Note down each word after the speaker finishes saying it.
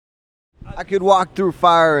I could walk through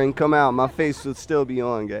fire and come out. My face would still be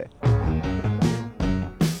on, gay.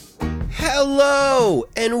 Hello,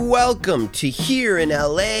 and welcome to Here in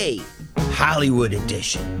LA, Hollywood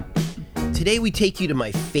Edition. Today we take you to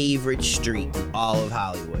my favorite street in all of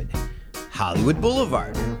Hollywood, Hollywood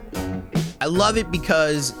Boulevard. I love it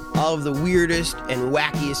because all of the weirdest and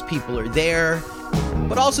wackiest people are there,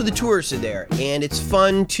 but also the tourists are there, and it's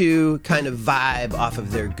fun to kind of vibe off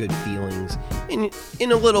of their good feelings.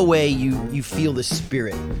 In a little way, you feel the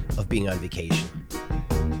spirit of being on vacation.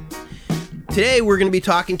 Today, we're going to be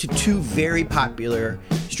talking to two very popular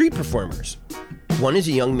street performers. One is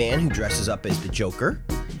a young man who dresses up as the Joker,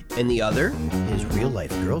 and the other, his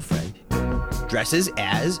real-life girlfriend, dresses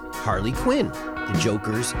as Harley Quinn, the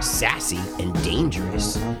Joker's sassy and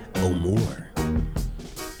dangerous Amour.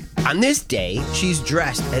 On this day, she's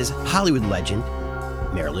dressed as Hollywood legend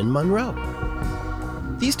Marilyn Monroe.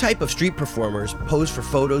 These type of street performers pose for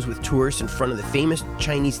photos with tourists in front of the famous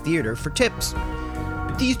Chinese theater for tips.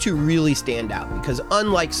 But these two really stand out because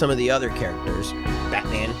unlike some of the other characters,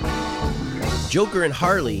 Batman, Joker and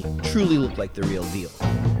Harley truly look like the real deal.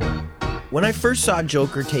 When I first saw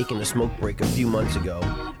Joker taking a smoke break a few months ago,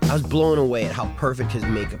 I was blown away at how perfect his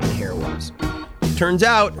makeup and hair was. Turns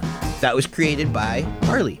out, that was created by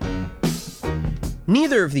Harley.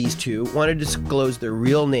 Neither of these two want to disclose their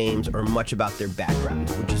real names or much about their background,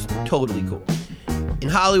 which is totally cool. In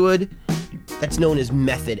Hollywood, that's known as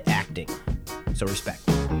method acting. So respect.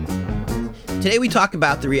 Today we talk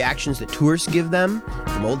about the reactions that tourists give them,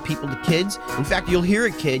 from old people to kids. In fact, you'll hear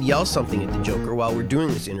a kid yell something at the Joker while we're doing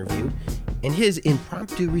this interview, and his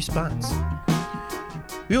impromptu response.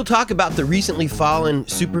 We'll talk about the recently fallen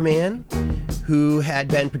Superman, who had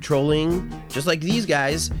been patrolling, just like these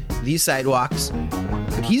guys, these sidewalks,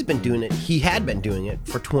 but he had been doing it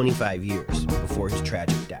for 25 years before his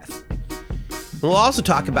tragic death. And we'll also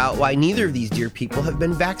talk about why neither of these dear people have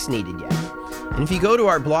been vaccinated yet. And if you go to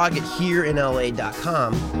our blog at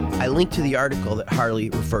hereinla.com, I link to the article that Harley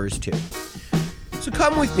refers to. So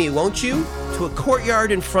come with me, won't you, to a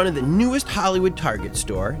courtyard in front of the newest Hollywood Target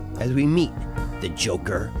store as we meet the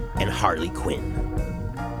Joker and Harley Quinn.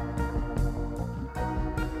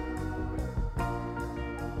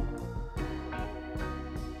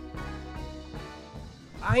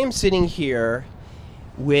 I am sitting here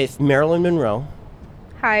with Marilyn Monroe.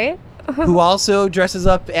 Hi. Who also dresses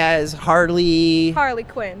up as Harley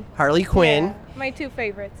Quinn. Harley Quinn. Yeah, my two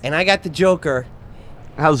favorites. And I got the Joker.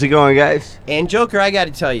 How's it going, guys? And Joker, I got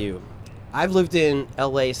to tell you, I've lived in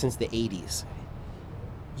LA since the 80s.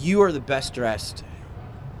 You are the best dressed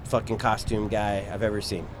fucking costume guy I've ever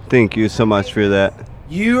seen. Thank you so much for that.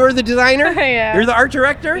 You are the designer? Yeah. You're the art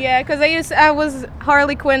director? Yeah, because I was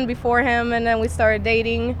Harley Quinn before him, and then we started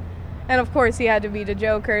dating. And of course, he had to be the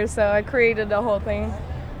Joker, so I created the whole thing.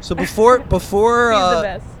 So before He's the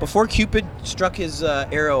best. before Cupid struck his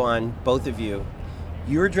arrow on both of you,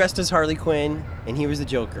 you were dressed as Harley Quinn, and he was the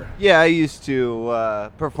Joker. Yeah, I used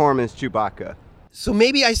to perform as Chewbacca. So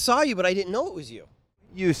maybe I saw you, but I didn't know it was you.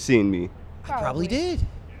 You've seen me. I probably did.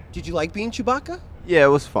 Did you like being Chewbacca? Yeah, it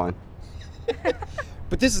was fun.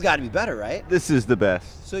 But this has got to be better, right? This is the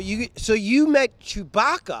best. So you met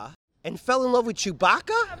Chewbacca and fell in love with Chewbacca?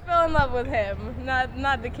 I fell in love with him,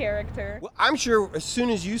 not the character. Well, I'm sure as soon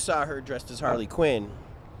as you saw her dressed as Harley Quinn,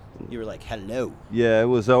 you were like, hello. Yeah, it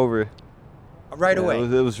was over. Right Yeah, away.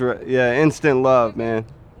 It was instant love, man.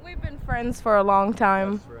 We've been friends for a long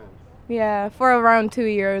time. Yeah, for around 2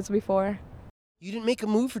 years before. You didn't make a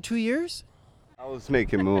move for 2 years? I was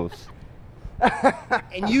making moves.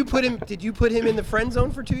 And did you put him in the friend zone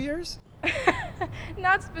for 2 years?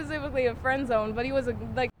 Not specifically a friend zone, but he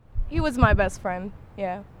was my best friend.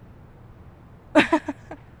 Yeah.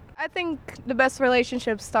 I think the best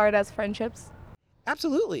relationships start as friendships.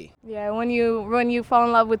 Absolutely. Yeah, when you fall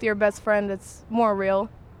in love with your best friend, it's more real.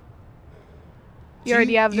 You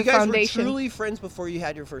already have the foundation. You guys were truly friends before you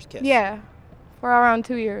had your first kiss? Yeah, for around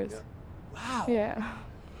 2 years. Wow. Yeah.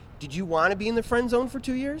 Did you want to be in the friend zone for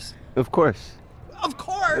 2 years? Of course. Of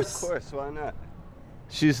course. Of course, why not?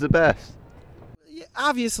 She's the best. Yeah,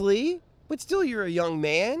 obviously, but still you're a young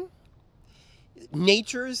man.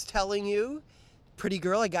 Nature is telling you, pretty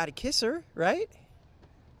girl, I gotta kiss her, right?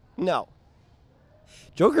 No.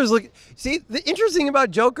 Joker's see, the interesting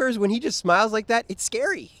about Joker is when he just smiles like that, it's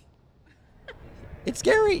scary. It's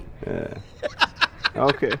scary. Yeah.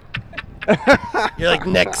 Okay. You're like,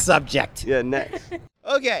 next subject. Yeah, next.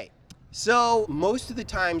 Okay, so most of the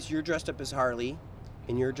times you're dressed up as Harley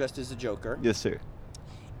and you're dressed as the Joker. Yes, sir.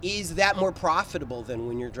 Is that more profitable than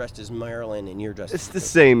when you're dressed as Marilyn and you're dressed It's as the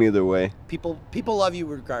same either way. People love you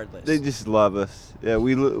regardless. They just love us. Yeah,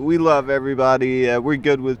 we love everybody. We're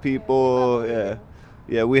good with people. Yeah,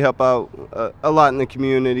 yeah, we help out a lot in the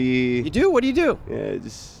community. You do? What do you do? Yeah,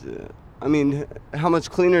 just I mean, how much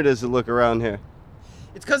cleaner does it look around here?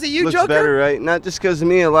 It's because of you, Looks Joker? better, right? Not just because of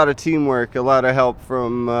me. A lot of teamwork, a lot of help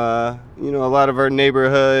from a lot of our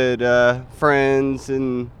neighborhood friends,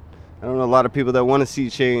 and I don't know, a lot of people that want to see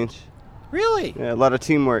change. Really? Yeah, a lot of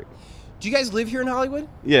teamwork. Do you guys live here in Hollywood?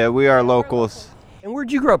 Yeah, we are locals. And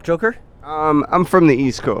where'd you grow up, Joker? I'm from the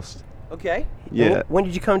East Coast. Okay. Yeah. And when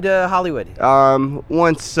did you come to Hollywood?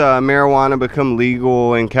 Once marijuana become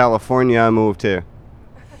legal in California, I moved here.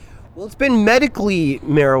 Well, it's been medically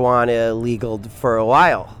marijuana legal for a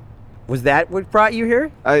while. Was that what brought you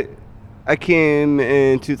here? I came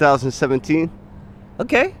in 2017,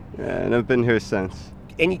 Okay. and I've been here since.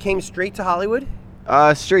 And you came straight to Hollywood?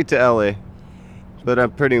 Straight to LA, but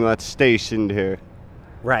I'm pretty much stationed here.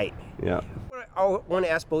 Right. Yeah. I want to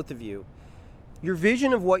ask both of you, your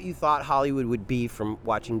vision of what you thought Hollywood would be from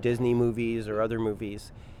watching Disney movies or other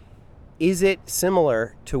movies, is it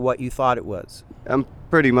similar to what you thought it was? I'm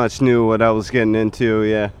pretty much knew what I was getting into,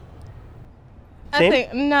 yeah. Same? I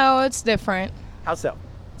think no, it's different. How so?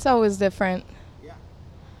 It's always different.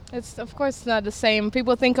 It's of course it's not the same.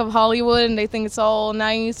 People think of Hollywood and they think it's all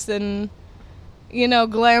nice and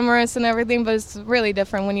glamorous and everything, but it's really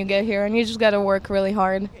different when you get here and you just got to work really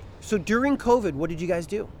hard. So during COVID, what did you guys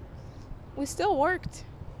do? We still worked.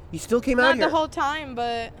 You still came out Not here? the whole time,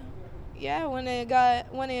 but yeah, when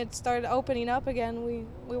it started opening up again,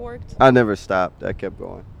 we worked. I never stopped. I kept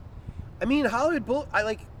going. I mean, Hollywood,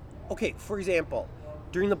 okay, for example,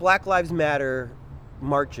 during the Black Lives Matter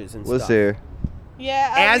marches and Was stuff. here.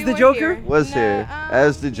 Yeah. As we the were Joker? here. Was No, here.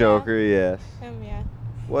 As the Joker, yes. Yeah.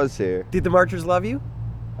 Was here. Did the marchers love you?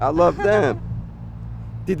 I love them.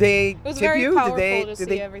 Did they It was tip very you? powerful did to see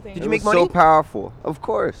they, everything. Did It you make was money? so powerful. Of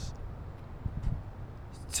course.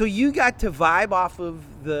 So you got to vibe off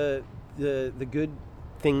of the good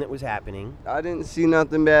thing that was happening. I didn't see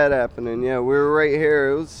nothing bad happening. Yeah, we were right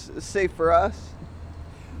here. It was safe for us.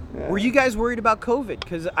 Yeah. Were you guys worried about COVID?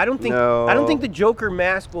 Because I don't think No. the Joker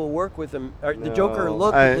mask will work with them. Or the Joker No.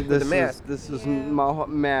 look with the mask. This is Yeah. my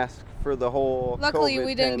mask for the whole Luckily, COVID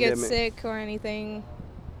we didn't get pandemic. sick or anything.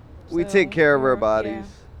 We so take care of our we're- bodies. yeah.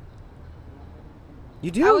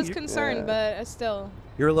 You do. I was You- concerned, Yeah. but still.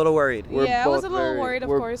 You're a little worried. We're Yeah, I was a both little very- worried, of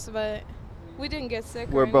we're- course, but we didn't get sick.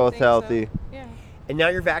 We're or both anything, so, healthy. yeah. And now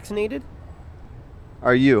you're vaccinated?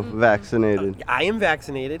 Are you vaccinated? I am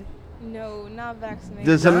vaccinated. No, not vaccinated.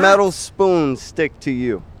 Does a metal spoon stick to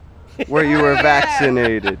you where you were Yeah.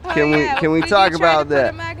 vaccinated? Oh, Can yeah. we Did talk you try about to put a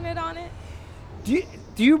that? magnet on it?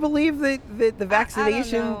 Do you believe that the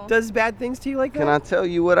vaccination know. does bad things to you like that? Can I tell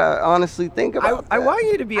you what I honestly think about I that? want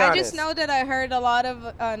you to be honest. I just know that I heard a lot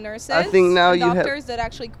of nurses I think now and you have- doctors that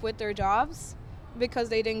actually quit their jobs because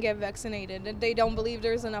they didn't get vaccinated and they don't believe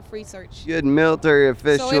there's enough research. You had military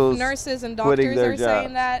officials. So if nurses and quitting doctors their are saying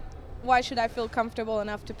jobs. that, why should I feel comfortable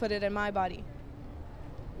enough to put it in my body?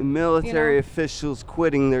 military you know, officials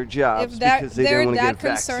quitting their jobs If that, because they they're didn't want to that get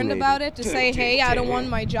concerned vaccinated. about it to say, hey, I don't want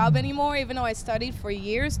my job anymore, even though I studied for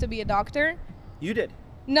years to be a doctor. You did.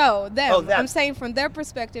 No, them. Oh, them. I'm saying from their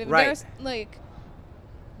perspective, Right. there's like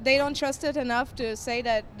they don't trust it enough to say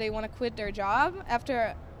that they want to quit their job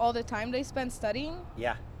after all the time they spent studying.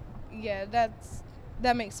 Yeah. Yeah,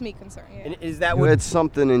 that makes me concerned. Yeah. And is that You what? had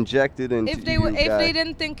something injected into If they you, if guy. they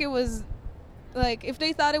didn't think it was like if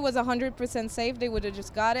they thought it was 100% safe, they would have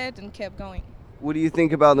just got it and kept going. What do you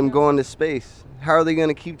think about them going to space? How are they going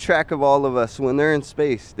to keep track of all of us when they're in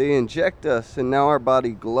space? They inject us, and now our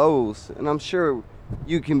body glows, and I'm sure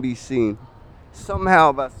you can be seen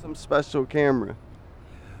somehow by some special camera.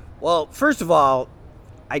 Well, first of all,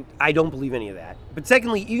 I don't believe any of that. But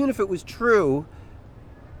secondly, even if it was true,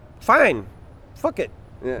 fine, fuck it.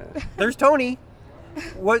 Yeah. There's Tony.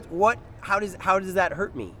 What? How does that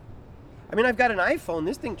hurt me? I mean, I've got an iPhone.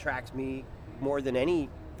 This thing tracks me more than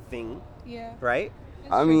anything, Yeah. right?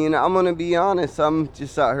 I mean, I'm going to be honest. I'm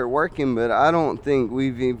just out here working, but I don't think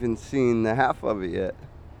we've even seen the half of it yet.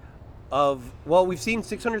 We've seen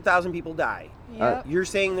 600,000 people die. Yep. You're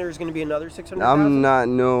saying there's going to be another 600,000? I'm not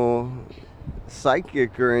no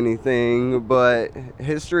psychic or anything, but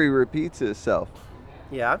history repeats itself.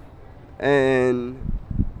 Yeah. And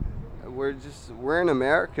we're in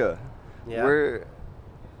America. Yeah.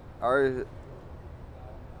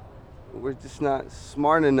 We're just not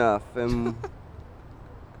smart enough, and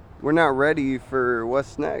we're not ready for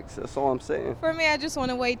what's next. That's all I'm saying. For me, I just want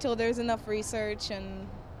to wait till there's enough research and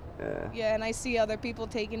Yeah. yeah, and I see other people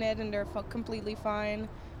taking it and they're completely fine.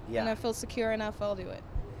 and I feel secure enough, I'll do it.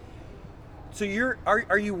 So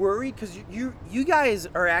are you worried? Because you guys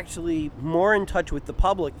are actually more in touch with the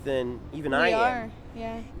public than even I am. We are,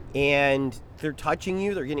 yeah. And they're touching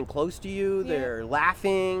you, they're getting close to you, they're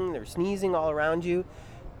laughing, they're sneezing all around you.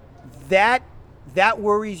 That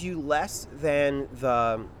worries you less than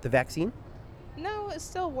the vaccine? No, it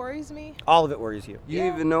still worries me. All of it worries you. You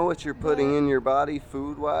even know what you're putting in your body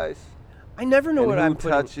food-wise? I never know and what who I'm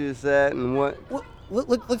putting. touches that and what? Well,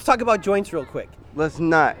 let's talk about joints real quick. Let's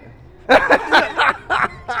not.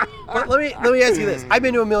 But let me ask you this. I've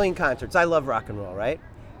been to a million concerts. I love rock and roll, right?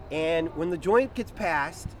 And when the joint gets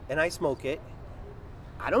passed and I smoke it,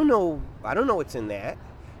 I don't know what's in that.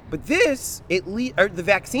 But this, or the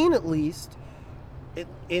vaccine at least,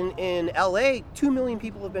 in LA, 2 million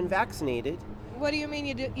people have been vaccinated. What do you mean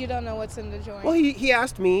you don't know what's in the joint? Well, he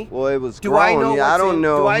asked me. Well, it was do I know? I don't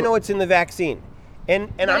know. Do I know what's in the vaccine?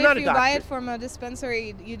 And but I'm not a doctor. if you buy it from a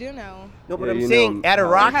dispensary, you do know. No, but Yeah, I'm you saying know. at a It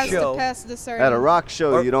rock has show, to pass the certain. At a rock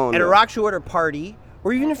show, or you don't at know. a rock show at a party,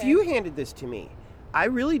 or even if Okay. you handed this to me, I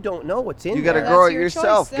really don't know what's in You there. gotta Well, grow that's it your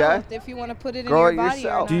yourself, choice, guy. though, if you want to put it Grow in it your body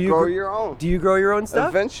yourself. or Do not. you grow gr- your own. Do you grow your own stuff?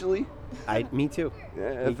 Eventually. Me too. Yeah,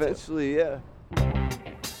 Me too. eventually, yeah.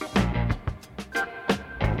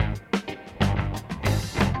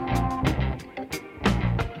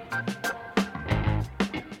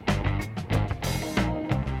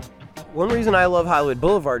 One reason I love Hollywood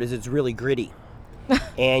Boulevard is it's really gritty.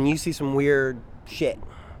 And you see some weird shit.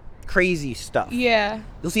 Crazy stuff. Yeah.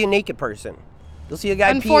 You'll see a naked person. You'll see a guy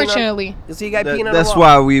Unfortunately. You'll see a guy peeing on That's a wall.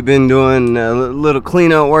 why we've been doing a little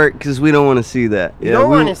cleanup work, because we don't want to see that. You don't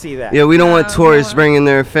want to see that. Yeah, we don't want No, tourists no. bringing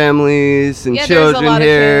their families and Yeah, there's a children lot of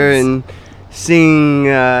here kids. and seeing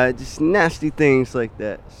just nasty things like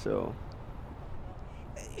that. So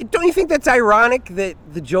Don't you think that's ironic that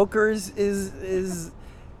the Joker is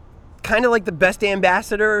kind of like the best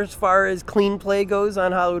ambassador as far as clean play goes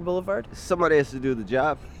on Hollywood Boulevard? somebody has to do the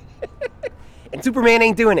job. And Superman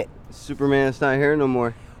ain't doing it. Superman's not here no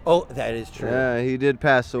more. Oh, that is true. Yeah, he did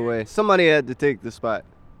pass away. Somebody had to take the spot.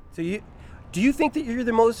 So do you think that you're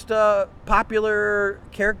the most popular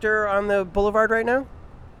character on the Boulevard right now?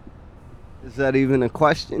 Is that even a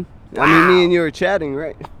question? I mean, me and you were chatting,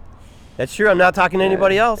 right? That's true. I'm not talking to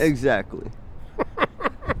anybody else. Exactly.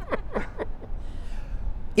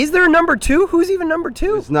 Is there a number 2? Who's even number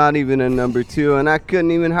 2? It's not even a number 2, and I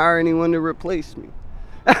couldn't even hire anyone to replace me.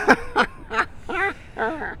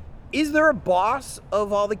 Is there a boss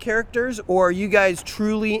of all the characters, or are you guys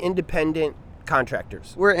truly independent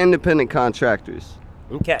contractors? We're independent contractors.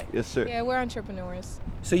 Okay. Yes, sir. Yeah, we're entrepreneurs.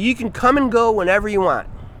 So you can come and go whenever you want.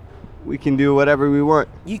 We can do whatever we want.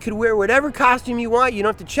 You could wear whatever costume you want. You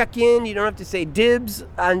don't have to check in. You don't have to say dibs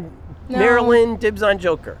on No. Marilyn, dibs on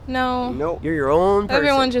Joker. No. Nope. You're your own person.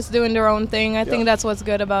 Everyone's just doing their own thing. I think that's what's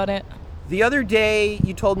good about it. The other day,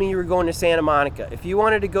 you told me you were going to Santa Monica. If you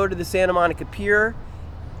wanted to go to the Santa Monica Pier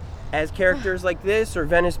as characters like this, or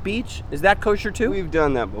Venice Beach, is that kosher too? We've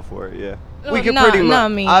done that before, yeah. No, We could not- pretty much.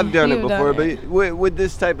 not me. I've done it You've done before, it. but with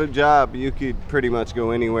this type of job, you could pretty much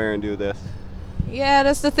go anywhere and do this. Yeah,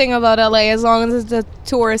 that's the thing about LA. As long as it's a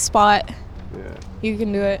tourist spot, Yeah. you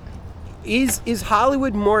can do it. Is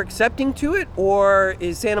Hollywood more accepting to it, or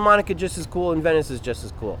is Santa Monica just as cool and Venice is just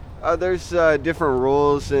as cool? There's different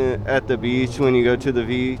rules at the beach when you go to the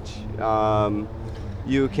beach.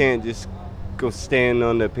 You can't just go stand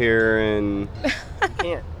on the pier and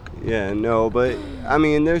Can't. yeah, no. But I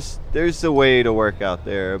mean, there's a way to work out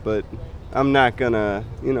there, but I'm not gonna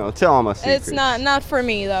tell all my secrets. It's not for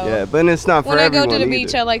me though. Yeah, but it's not for When I go everyone to the beach,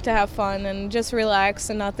 either. I like to have fun and just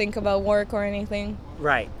relax and not think about work or anything.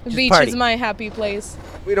 Right. The Just beach party. is my happy place.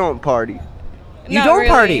 We don't party. You Not don't really,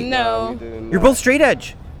 party? No. we do You're not. both straight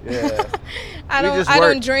edge. Yeah. I We don't. just I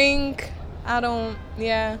work. don't drink. I don't.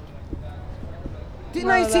 Yeah. Didn't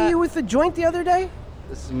None I of see that. you with the joint the other day?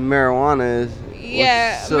 This marijuana is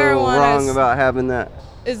Yeah, what's so marijuana wrong is- about having that.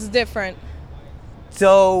 It's different.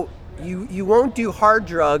 So you won't do hard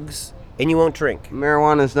drugs and you won't drink.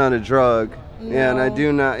 Marijuana's not a drug. Yeah, and I No.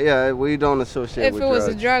 do not. Yeah, we don't associate If with it was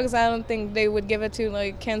drugs. drugs, I don't think they would give it to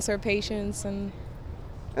like cancer patients and.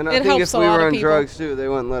 And I it think helps if a we lot were of on people. drugs too, they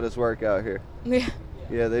wouldn't let us work out here. Yeah.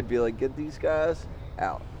 Yeah, they'd be like, get these guys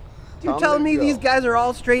out. You're Tell 'em telling to me go. these guys are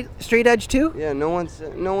all straight edge too? Yeah, no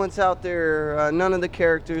one's out there. None of the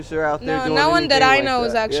characters are out there No, doing no one that anything I like know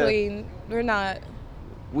is that. Yeah. actually. They're not.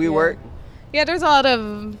 We yeah. work. Yeah, there's a lot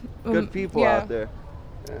of Good people yeah. out there.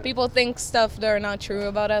 People think stuff that are not true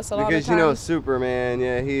about us a lot of Because times. Superman,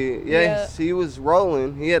 Yeah. he was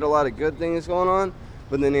rolling. He had a lot of good things going on,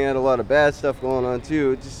 but then he had a lot of bad stuff going on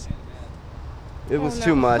too. It was Oh,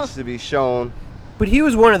 too no. much to be shown. But he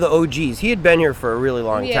was one of the OGs. He had been here for a really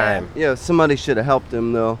long Yeah. time. Yeah, somebody should have helped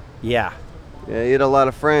him though. Yeah. Yeah, he had a lot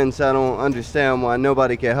of friends. I don't understand why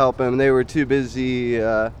nobody could help him. They were too busy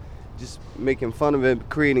just making fun of him,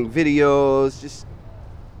 creating videos, just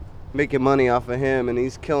making money off of him, and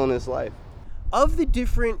he's killing his life. Of the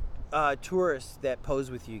different tourists that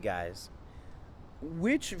pose with you guys,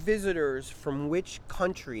 which visitors from which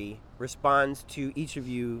country responds to each of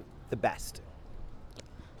you the best?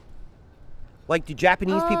 Like, do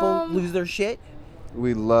Japanese people lose their shit?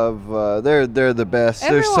 We love. They're the best.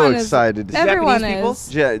 They're so Everyone is- excited. To see Everyone Japanese people?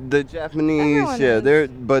 is. the Japanese, Everyone yeah,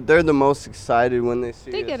 is. they're the most excited when they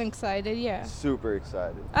see They us. get excited, yeah. Super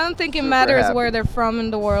excited. I don't think it Super matters happy. where they're from in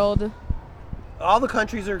the world. All the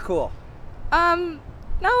countries are cool.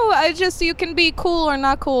 No, I just you can be cool or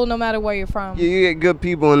not cool no matter where you're from. Yeah, you get good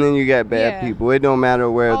people and then you got bad Yeah. people. It don't matter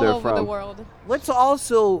where All they're over from. the world. Let's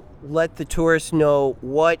also let the tourists know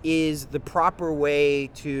what is the proper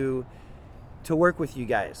way to work with you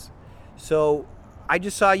guys. So I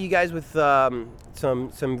just saw you guys with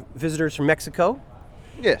some visitors from Mexico.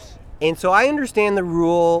 Yes. And so I understand the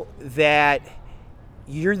rule that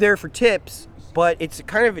you're there for tips, but it's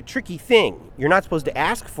kind of a tricky thing. You're not supposed to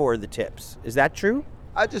ask for the tips. Is that true?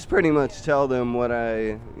 I just pretty much tell them what's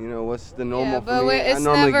the normal Yeah, for but me. it's I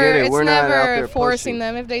normally never get it. it's We're not out never there forcing pushing.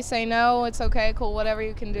 them. If they say no, it's okay, cool, whatever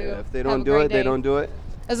you can do. Yeah, if they Have don't a do great it, they day. don't do it.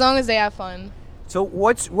 As long as they have fun. So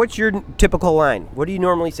what's your typical line? What do you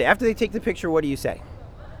normally say? After they take the picture, what do you say?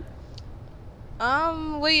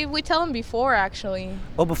 We tell them before actually.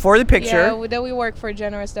 Oh, before the picture. Yeah, that we work for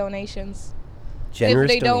generous donations.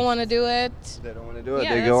 Generous if they don't donation. want to do it, They don't want to do it.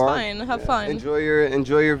 Yeah, they that's go on. fine. Have fun. Enjoy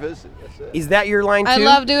your visit. That's it. Is that your line too? I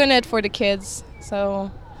love doing it for the kids.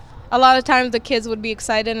 So, a lot of times the kids would be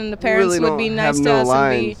excited and the parents really would be don't nice have to no us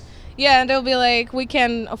and be. lines. Yeah, and they'll be like, we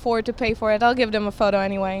can afford to pay for it. I'll give them a photo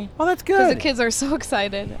anyway. Oh, that's Because good. the kids are so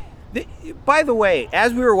excited. By the way,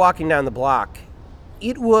 as we were walking down the block,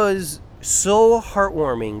 it was so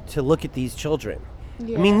heartwarming to look at these children.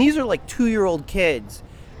 Yeah. I mean, these are like 2-year-old kids,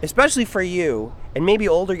 especially for you, and maybe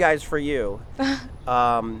older guys for you.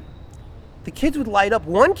 The kids would light up.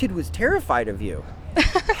 One kid was terrified of you.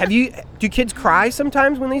 Do kids cry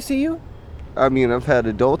sometimes when they see you? I mean, I've had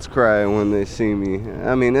adults cry when they see me.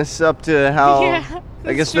 I mean, it's up to how Yeah, I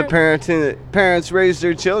that's guess true. the parents raise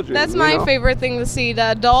their children. That's you my know? favorite thing to see.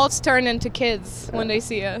 The adults turn into kids when they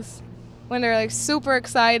see us. When they're like super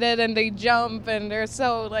excited and they jump and they're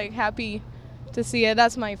so like happy to see it.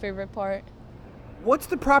 That's my favorite part. What's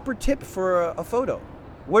the proper tip for a photo?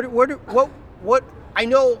 What? I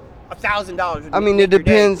know $1,000. I mean, it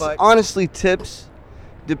depends. Honestly, tips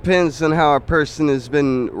depends on how a person has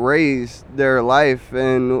been raised, their life,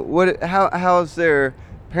 and how's their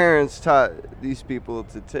parents taught these people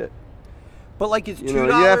to tip. But like it's $2. You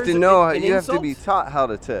know, you have to know. an You have to be insult? taught how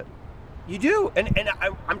to tip. You do, and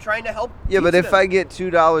I'm trying to help. Yeah, but teach if them. I get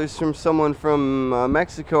 $2 from someone from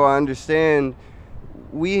Mexico, I understand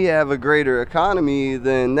we have a greater economy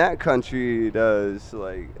than that country does.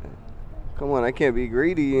 Like, come on, I can't be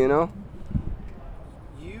greedy, you know?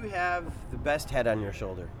 You have the best head on your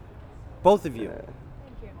shoulder, both of you.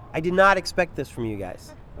 Yeah. I did not expect this from you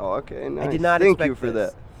guys. Oh, okay, nice. I did not Thank expect you for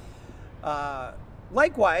this. that.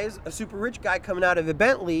 Likewise, a super rich guy coming out of a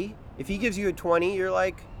Bentley, if he gives you a 20, you're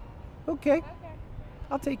like, okay,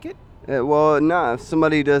 I'll take it. Yeah, well, nah, if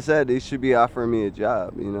somebody does that, they should be offering me a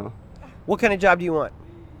job, you know? What kind of job do you want?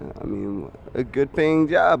 I mean, a good paying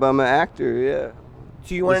job. I'm an actor, yeah.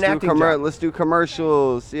 So you want an acting job? Let's do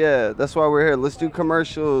commercials. Yeah, that's why we're here. Let's do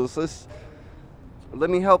commercials. Let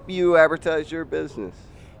me help you advertise your business.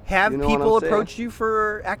 Have You know what people I'm saying? approach you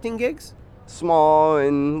for acting gigs? Small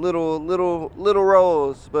and little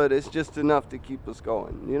roles, but it's just enough to keep us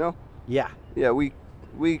going, you know? Yeah. Yeah,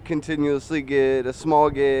 we continuously get a small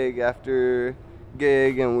gig after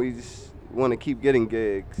gig, and we just want to keep getting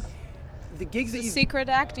gigs. The gigs that It's you secret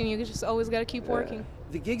acting. You just always got to keep working.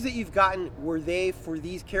 the gigs that you've gotten, were they for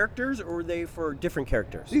these characters or were they for different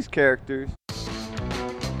characters? These characters.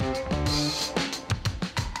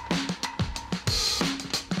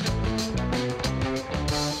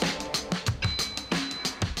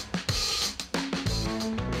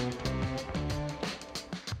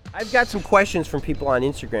 I've got some questions from people on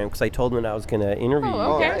Instagram because I told them I was going to interview you.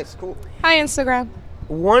 Oh, okay. nice, cool. Hi, Instagram.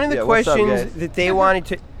 One of the Yeah, what's up, questions guys? that they wanted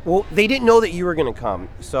to, well, they didn't know that you were going to come,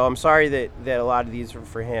 so I'm sorry that a lot of these are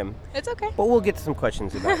for him. It's okay. But we'll get to some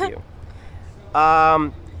questions about you.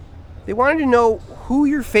 They wanted to know who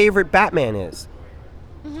your favorite Batman is.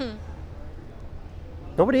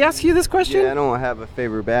 Nobody asked you this question? Yeah, I don't have a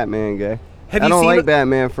favorite Batman guy. Have I you don't seen like it?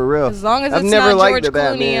 Batman for real. As long as I've it's never not liked George the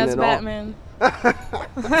Clooney Batman as at all. Batman.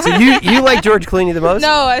 So you like George Clooney the most?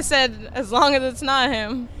 No, I said as long as it's not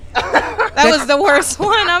him. That was the worst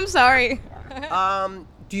one. I'm sorry.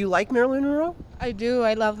 Do you like Marilyn Monroe? I do.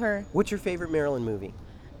 I love her. What's your favorite Marilyn movie?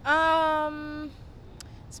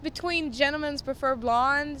 It's between Gentlemen's Prefer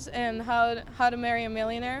Blondes and How to Marry a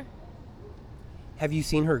Millionaire. Have you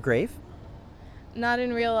seen her grave? Not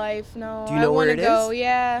in real life, no. Do you know where it go. is?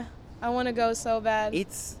 Yeah, I want to go so bad.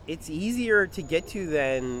 It's easier to get to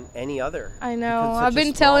than any other. I know. because it's I've such a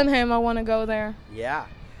been small- telling him I want to go there. Yeah.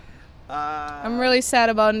 I'm really sad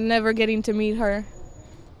about never getting to meet her.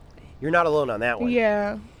 You're not alone on that one.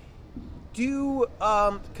 Yeah.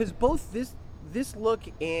 Because both this look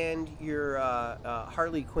and your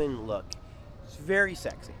Harley Quinn look, it's very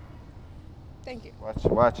sexy. Thank you.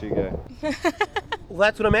 Watch you guys. Well,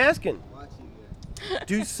 that's what I'm asking.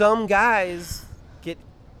 Do some guys get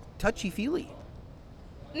touchy-feely?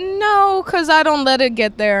 No, because I don't let it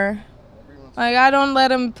get there. Like, I don't let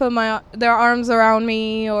them put their arms around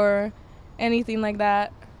me or anything like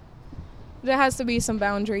that. There has to be some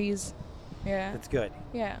boundaries. Yeah. That's good.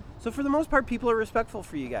 Yeah. So for the most part, people are respectful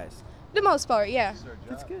for you guys. The most part, yeah.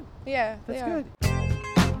 That's good. Yeah. they That's are. good.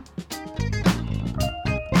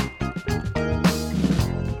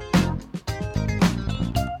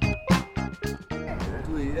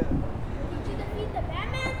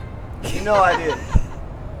 You know I did.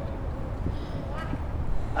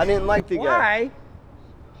 I didn't like the guy. Why?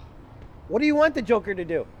 What do you want the Joker to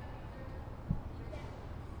do?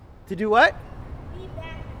 To do what?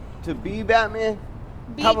 To be Batman?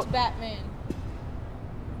 Beat How about- Batman.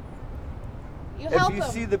 You If help you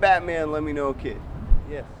him. see the Batman, let me know, kid.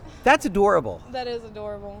 Yes. That's adorable. That is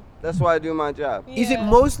adorable. That's why I do my job. Is it Yeah.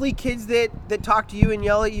 mostly kids that talk to you and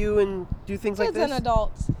yell at you and do things like Kids this? and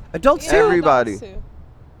adults. Adults Yeah, too? Everybody. adults too.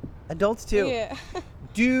 Adults too. Yeah.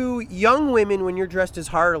 Do young women, when you're dressed as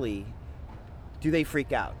Harley, do they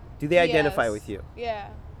freak out? Do they identify Yes. with you? Yeah,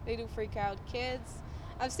 they do freak out. Kids,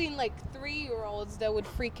 I've seen like 3-year-olds that would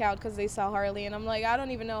freak out because they saw Harley, and I'm like, I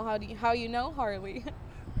don't even know how you know Harley.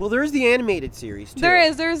 Well, there's the animated series too.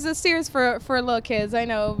 There's a series for little kids, I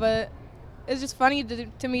know, but it's just funny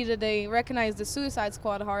to me that they recognize the Suicide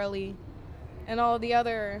Squad Harley and all the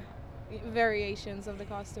other variations of the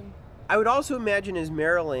costume. I would also imagine as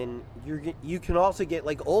Marilyn, you can also get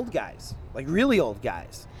like old guys, like really old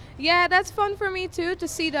guys. Yeah, that's fun for me too, to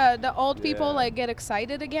see the old people Yeah. like get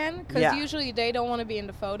excited again, because Yeah. usually they don't want to be in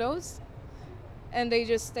the photos, and they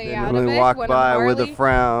just stay They out of normally it walk when by I'm with a Harley.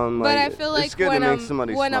 frown. But like, I feel it's like good when to make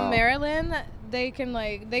somebody I'm smile. Marilyn, they can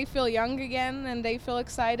they feel young again and they feel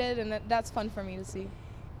excited, and that's fun for me to see.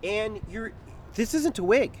 And this isn't a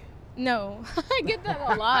wig. No, I get that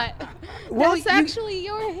a lot. Well, That's actually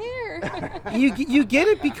your hair. You get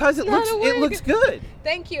it because it Not a wig. looks good.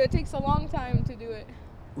 Thank you. It takes a long time to do it.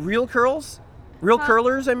 Real curls, real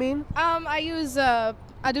curlers. I mean, I use I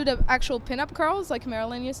do the actual pinup curls like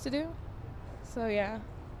Marilyn used to do. So yeah,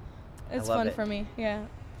 it's love fun it. for me. Yeah,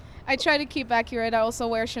 I try to keep accurate. I also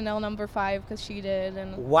wear Chanel No. 5 because she did,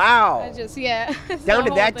 and wow. I just it's Down the to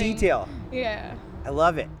whole that thing. detail. Yeah. I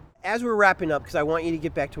love it. As we're wrapping up, because I want you to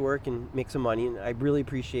get back to work and make some money, and I really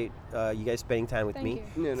appreciate you guys spending time with Thank me.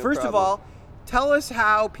 you. Yeah, no First of problem. all, tell us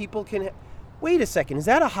how people can. Wait a second, is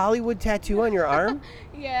that a Hollywood tattoo on your arm?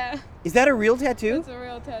 Yeah, Is that a real tattoo? it's a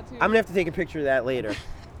real tattoo. I'm gonna have to take a picture of that later.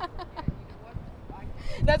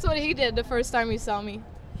 That's what he did the first time he saw me.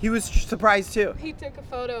 He was surprised too. He took a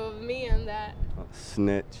photo of me and that.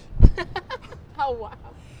 Snitch. Oh wow.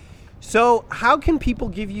 So, how can people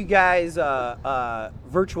give you guys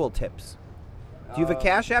virtual tips? Do you have a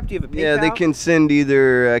Cash App? Do you have a PayPal? Yeah, they can send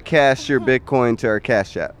either cash or Bitcoin to our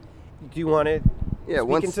Cash App. Do you want it? Yeah,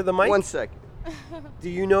 Speak into the mic? 1 second. Do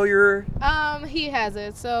you know your? He has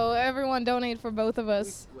it. So everyone donate for both of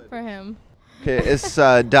us for him. Okay, it's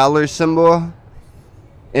dollar symbol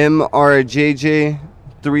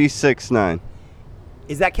MRJJ369.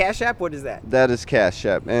 Is that Cash App? What is that? That is Cash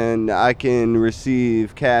App, and I can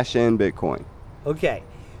receive cash and Bitcoin. Okay,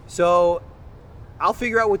 so I'll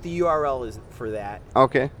figure out what the URL is for that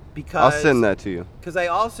Okay, because I'll send that to you. Because I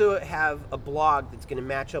also have a blog that's going to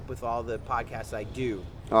match up with all the podcasts I do.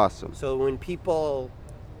 Awesome. So when people,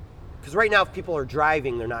 because right now if people are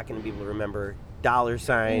driving, they're not going to be able to remember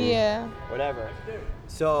 $, Yeah. whatever.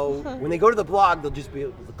 So when they go to the blog, they'll just be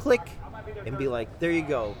able to click and be like, there you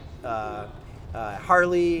go,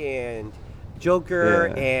 Harley and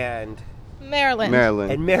Joker Yeah. and Maryland.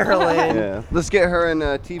 Maryland. Marilyn. Yeah, let's get her in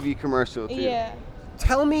a TV commercial too. Yeah.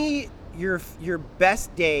 Tell me your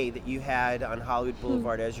best day that you had on Hollywood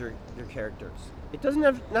Boulevard as your characters. It doesn't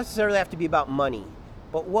necessarily have to be about money,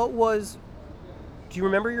 but what was Do you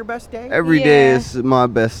remember your best day? Every day Yeah. is my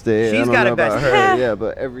best day. She's I don't got know a best about day. her, yeah,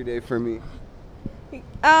 but every day for me.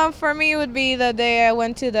 For me, it would be the day I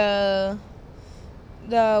went to the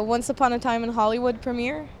Once Upon a Time in Hollywood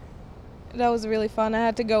premiere. That was really fun.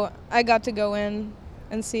 I got to go in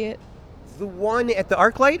and see it. The one at the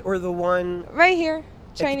ArcLight or the one Right here.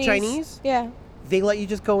 the Chinese. Chinese? Yeah. they let you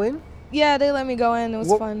just go in? Yeah, they let me go in. It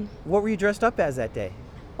was fun. What were you dressed up as that day?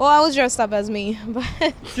 Well, I was dressed up as me, but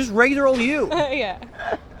Just regular old you. yeah.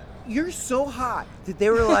 You're so hot that they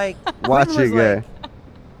were like, Watch Quentin it, was guy. like,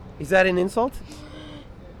 is that an insult?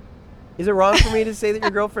 Is it wrong for me to say that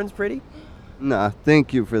your girlfriend's pretty? Nah,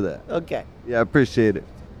 thank you for that. Okay. Yeah, I appreciate it.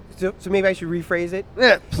 So maybe I should rephrase it.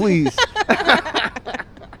 Yeah, please.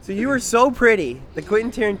 So you were so pretty that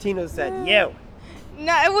Quentin Tarantino said, you.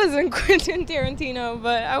 No, it wasn't Quentin Tarantino,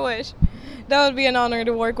 but I wish. That would be an honor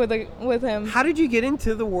to work with him. How did you get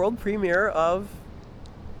into the world premiere of...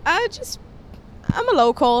 I'm a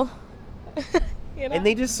local. You know? And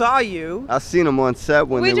they just saw you. I seen them on set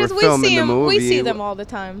when they were we filming see the him. movie. We see them all the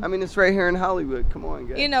time. I mean, it's right here in Hollywood. Come on,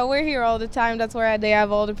 guys. You know, we're here all the time. That's where they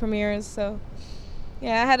have all the premieres. So,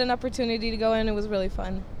 yeah, I had an opportunity to go in. It was really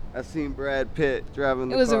fun. I seen Brad Pitt driving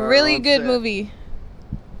the It was a car really on good set. movie.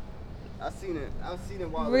 I seen it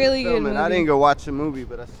while Really they were good filming. I movie. didn't go watch the movie,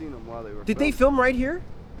 but I seen them while they were Did filming. they film right here?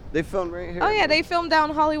 They filmed right here. Oh yeah, they filmed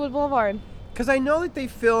down Hollywood Boulevard. Because I know that they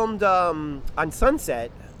filmed on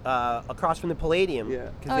Sunset across from the Palladium. Yeah.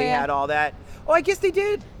 Because Oh, they yeah. had all that. Oh, I guess they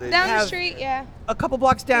did. They Down the have street, yeah. A couple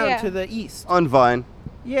blocks down Yeah. to the east. on Vine.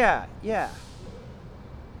 Yeah, yeah.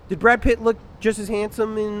 Did Brad Pitt look just as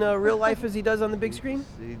handsome in real life as he does on the big screen?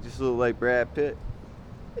 He just looked like Brad Pitt.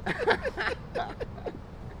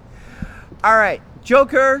 All right.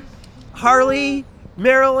 Joker, Harley,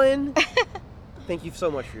 Marilyn. Thank you so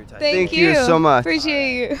much for your time. Thank you so much.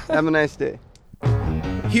 Appreciate you. Have a nice day.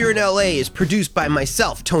 Here in LA is produced by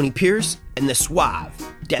myself, Tony Pierce, and the suave,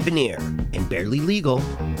 debonair, and barely legal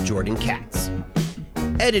Jordan Katz.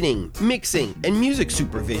 Editing, mixing, and music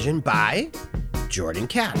supervision by Jordan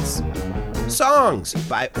Katz. Songs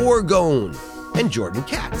by Orgone and Jordan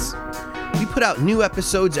Katz. We put out new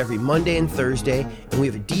episodes every Monday and Thursday, and we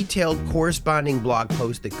have a detailed corresponding blog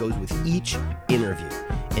post that goes with each interview,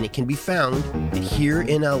 and it can be found at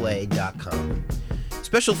hereinla.com.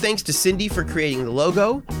 Special thanks to Cindy for creating the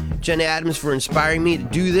logo, Jenna Adams for inspiring me to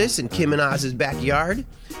do this in Kim and Oz's backyard,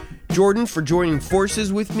 Jordan for joining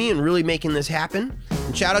forces with me and really making this happen,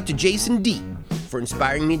 and shout out to Jason D for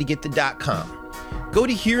inspiring me to get the .com. Go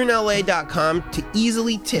to hereinla.com to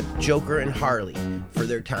easily tip Joker and Harley for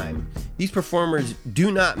their time. These performers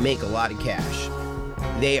do not make a lot of cash.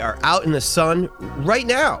 They are out in the sun right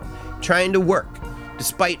now trying to work,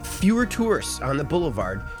 despite fewer tourists on the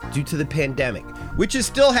boulevard due to the pandemic, which is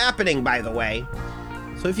still happening, by the way.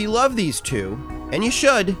 So if you love these two, and you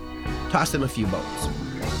should, toss them a few bones.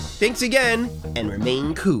 Thanks again, and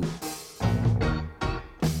remain cool.